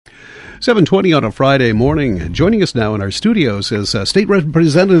7:20 on a Friday morning. Joining us now in our studios is State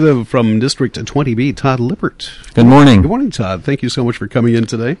Representative from District 20B, Todd Lippert. Good morning. Good morning, Todd. Thank you so much for coming in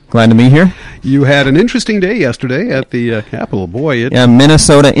today. Glad to be here. You had an interesting day yesterday at the Capitol. Boy,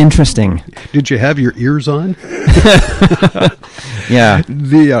 Minnesota interesting. Did you have your ears on? Yeah.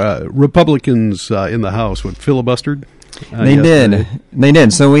 The Republicans in the House filibustered. They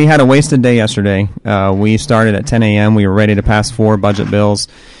did. So we had a wasted day yesterday. We started at 10 a.m. We were ready to pass 4 budget bills,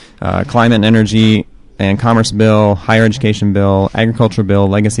 climate and energy and commerce bill, higher education bill, agriculture bill,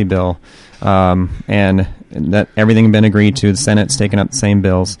 legacy bill, and that everything had been agreed to. The Senate's taken up the same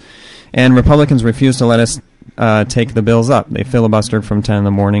bills. And Republicans refused to let us take the bills up. They filibustered from 10 in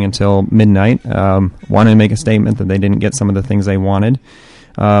the morning until midnight, wanted to make a statement that they didn't get some of the things they wanted.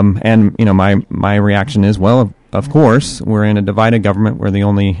 And, you know, my reaction is, well, of course, we're in a divided government. We're the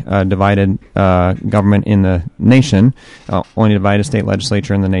only divided government in the nation, only divided state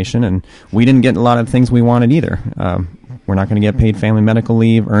legislature in the nation, and we didn't get a lot of things we wanted either. We're not going to get paid family medical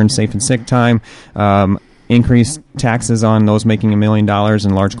leave, earned safe and sick time, increase taxes on those making $1 million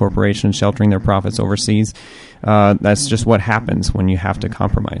and large corporations sheltering their profits overseas. That's just what happens when you have to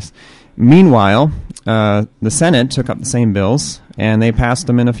compromise. Meanwhile, the Senate took up the same bills, and they passed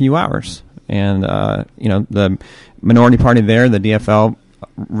them in a few hours. And, the minority party there, the DFL,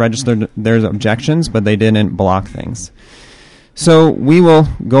 registered their objections, but they didn't block things. So we will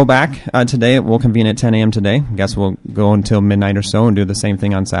go back today. We'll convene at 10 a.m. today. I guess we'll go until midnight or so and do the same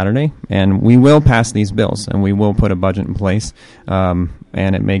thing on Saturday. And we will pass these bills, and we will put a budget in place. And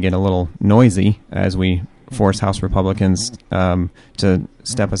it may get a little noisy as we force House Republicans to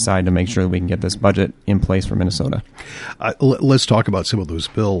step aside to make sure that we can get this budget in place for Minnesota. Let's talk about some of those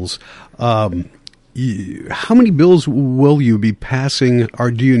bills. How many bills will you be passing,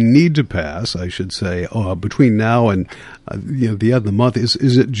 or do you need to pass, I should say, between now and the end of the month? Is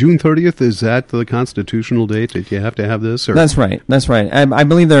it June 30th? Is that the constitutional date that you have to have this? Or? That's right. I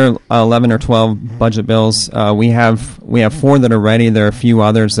believe there are 11 or 12 budget bills. We have 4 that are ready. There are a few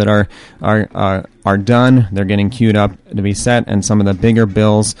others that are done. They're getting queued up to be set, and some of the bigger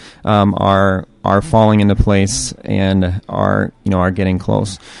bills are falling into place and are getting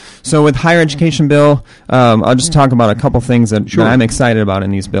close. So with higher education bill, I'll just talk about a couple things that I'm excited about in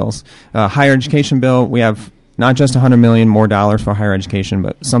these bills. Higher education bill, we have not just $100 million more dollars for higher education,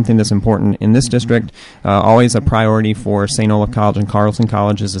 but something that's important in this district, always a priority for St. Olaf College and Carlson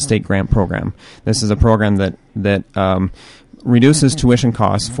College is a state grant program. This is a program that reduces tuition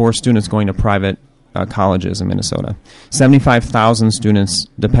costs for students going to private colleges in Minnesota. 75,000 students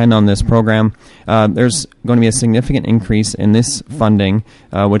depend on this program. There's going to be a significant increase in this funding,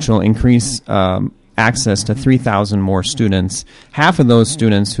 which will increase access to 3,000 more students. Half of those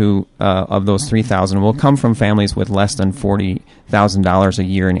students of those 3,000 will come from families with less than $40,000 a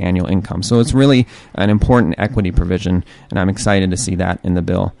year in annual income. So it's really an important equity provision, and I'm excited to see that in the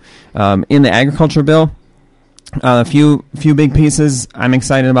bill. In the agriculture bill, a few big pieces I'm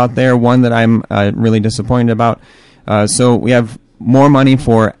excited about there. One that I'm really disappointed about. So we have more money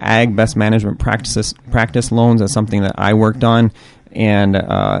for ag best management practice loans. That's something that I worked on, and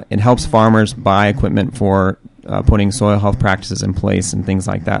it helps farmers buy equipment for putting soil health practices in place and things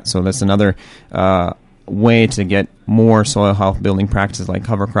like that. So that's another way to get more soil health building practices like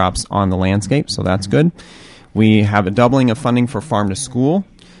cover crops on the landscape. So that's good. We have a doubling of funding for farm to school.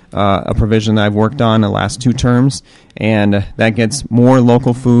 A provision that I've worked on the last 2 terms, and that gets more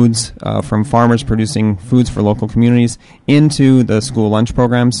local foods from farmers producing foods for local communities into the school lunch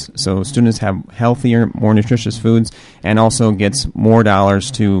programs, so students have healthier, more nutritious foods, and also gets more dollars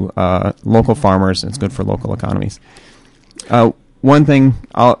to local farmers. It's good for local economies. One thing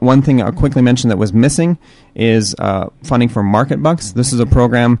I'll quickly mention that was missing is funding for market bucks. This is a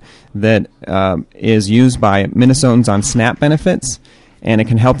program that is used by Minnesotans on SNAP benefits, and it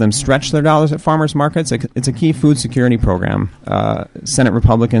can help them stretch their dollars at farmers markets. It's a key food security program. Senate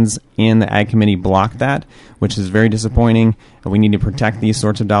Republicans in the Ag Committee blocked that, which is very disappointing. We need to protect these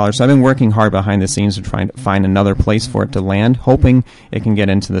sorts of dollars. So I've been working hard behind the scenes to try to find another place for it to land, hoping it can get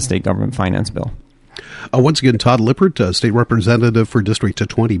into the state government finance bill. Once again, Todd Lippert, State Representative for District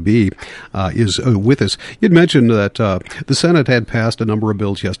 20B, is with us. You'd mentioned that the Senate had passed a number of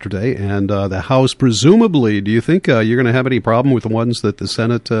bills yesterday, and the House, presumably, do you think you're going to have any problem with the ones that the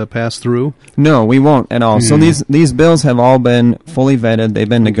Senate passed through? No, we won't at all. So these bills have all been fully vetted. They've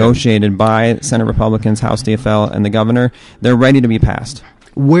been negotiated by Senate Republicans, House DFL, and the governor. They're ready to be passed.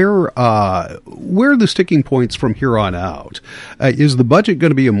 Where are the sticking points from here on out? Is the budget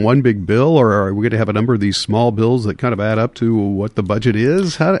going to be in one big bill, or are we going to have a number of these small bills that kind of add up to what the budget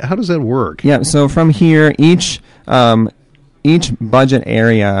is? How does that work? Yeah, so from here, each each budget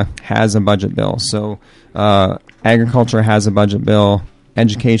area has a budget bill. So agriculture has a budget bill.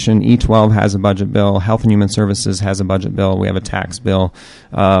 Education, E12 has a budget bill. Health and Human Services has a budget bill. We have a tax bill.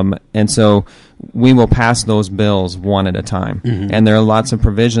 And so we will pass those bills one at a time. Mm-hmm. And there are lots of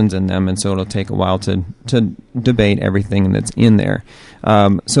provisions in them, and so it'll take a while to debate everything that's in there.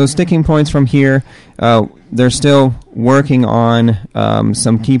 So sticking points from here, they're still working on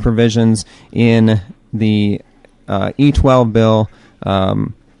some key provisions in the E12 bill.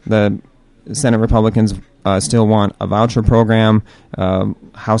 The Senate Republicans still want a voucher program.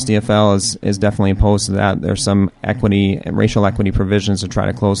 House DFL is definitely opposed to that. There's some racial equity provisions to try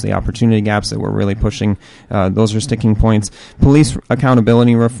to close the opportunity gaps that we're really pushing. Those are sticking points. Police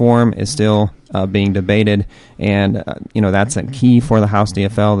accountability reform is still being debated, and that's a key for the House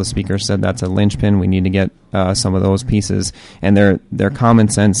DFL. The Speaker said that's a linchpin. We need to get some of those pieces, and they're common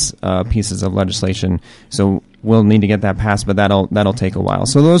sense pieces of legislation. So we'll need to get that passed, but that'll take a while.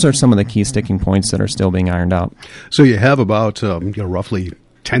 So those are some of the key sticking points that are still being ironed out. So you have about roughly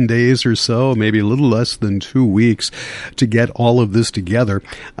 10 days or so, maybe a little less than 2 weeks to get all of this together.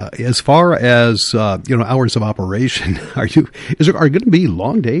 As far as hours of operation, are going to be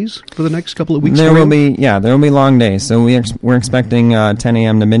long days for the next couple of weeks? There will be long days. So we're expecting 10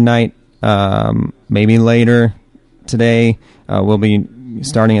 a.m. to midnight, maybe later today. We'll be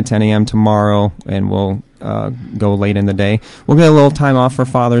starting at 10 a.m. tomorrow, and we'll go late in the day. We'll get a little time off for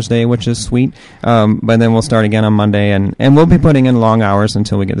Father's Day, which is sweet, but then we'll start again on Monday, and we'll be putting in long hours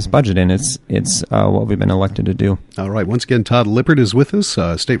until we get this budget in. It's what we've been elected to do. All right. Once again, Todd Lippert is with us,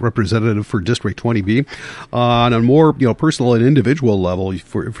 State Representative for District 20B. On a more personal and individual level,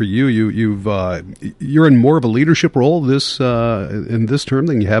 for you're in more of a leadership role in this term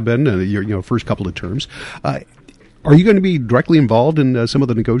than you have been in your first couple of terms. Are you going to be directly involved in some of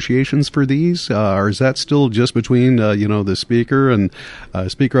the negotiations for these, or is that still just between the Speaker and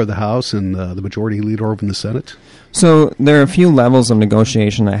Speaker of the House and the Majority Leader over in the Senate? So there are a few levels of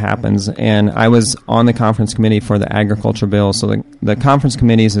negotiation that happens, and I was on the conference committee for the agriculture bill. So the conference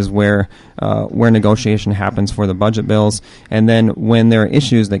committees is where negotiation happens for the budget bills, and then when there are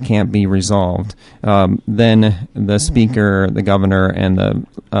issues that can't be resolved, then the Speaker, the Governor, and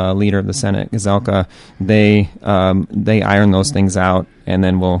the Leader of the Senate, Gazelka, they iron those things out, and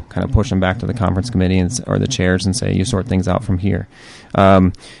then we'll kind of push them back to the conference committee or the chairs and say, you sort things out from here.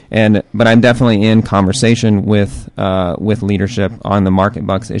 But I'm definitely in conversation with leadership on the market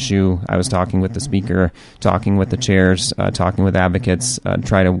bucks issue. I was talking with the Speaker, talking with the chairs, talking with advocates,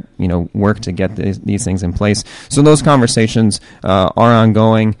 try to work to get these things in place. So those conversations are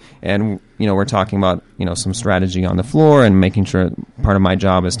ongoing, and we're talking about some strategy on the floor, and making sure part of my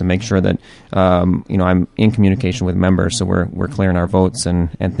job is to make sure that I'm in communication with members, so we're clearing our votes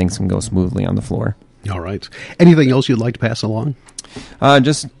and things can go smoothly on the floor. All right. Anything else you'd like to pass along?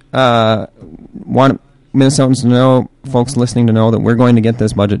 Just want Minnesotans to know, folks listening to know, that we're going to get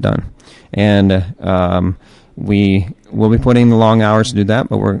this budget done, and we will be putting the long hours to do that.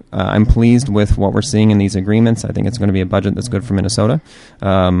 But I'm pleased with what we're seeing in these agreements. I think it's going to be a budget that's good for Minnesota,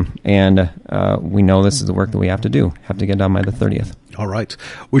 and we know this is the work that we have to get done by the 30th. All right.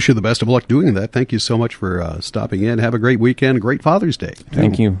 Wish you the best of luck doing that. Thank you so much for stopping in. Have a great weekend. A great Father's Day.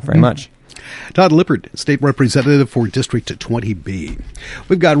 Thank you very much. Todd Lippert, State Representative for District 20B.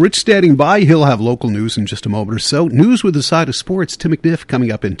 We've got Rich standing by. He'll have local news in just a moment or so. News with a side of sports. Tim McNiff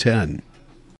coming up in 10.